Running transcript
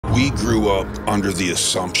We grew up under the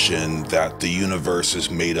assumption that the universe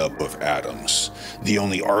is made up of atoms, the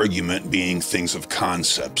only argument being things of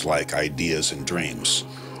concept like ideas and dreams.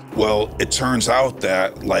 Well, it turns out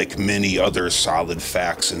that, like many other solid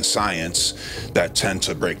facts in science that tend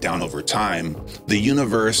to break down over time, the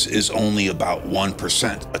universe is only about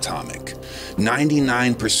 1% atomic.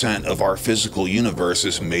 99% of our physical universe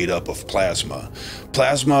is made up of plasma.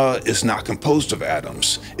 Plasma is not composed of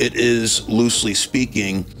atoms. It is, loosely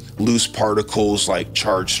speaking, loose particles like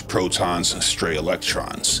charged protons and stray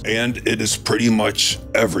electrons. And it is pretty much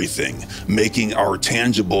everything, making our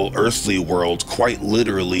tangible earthly world quite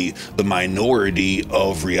literally the minority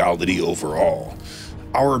of reality overall.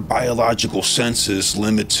 Our biological senses,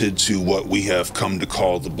 limited to what we have come to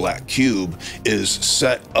call the black cube, is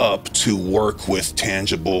set up to work with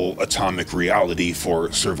tangible atomic reality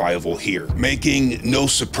for survival here. Making no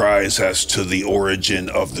surprise as to the origin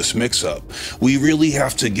of this mix-up, we really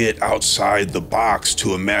have to get outside the box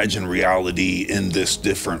to imagine reality in this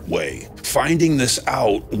different way. Finding this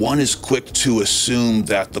out, one is quick to assume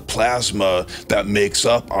that the plasma that makes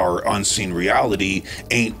up our unseen reality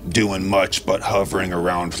ain't doing much but hovering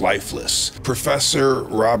around lifeless. Professor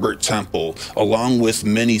Robert Temple, along with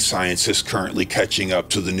many scientists currently catching up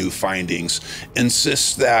to the new findings,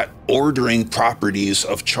 insists that ordering properties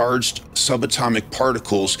of charged subatomic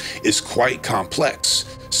particles is quite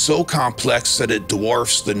complex. So complex that it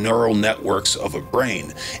dwarfs the neural networks of a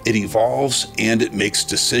brain. It evolves and it makes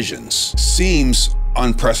decisions. Seems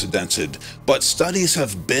unprecedented, but studies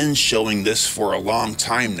have been showing this for a long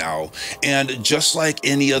time now, and just like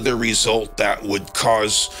any other result that would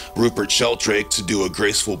cause Rupert Sheldrake to do a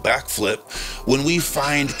graceful backflip, when we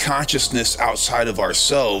find consciousness outside of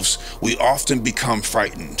ourselves, we often become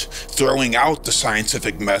frightened. Throwing out the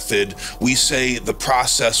scientific method, we say the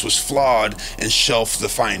process was flawed and shelf the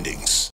findings.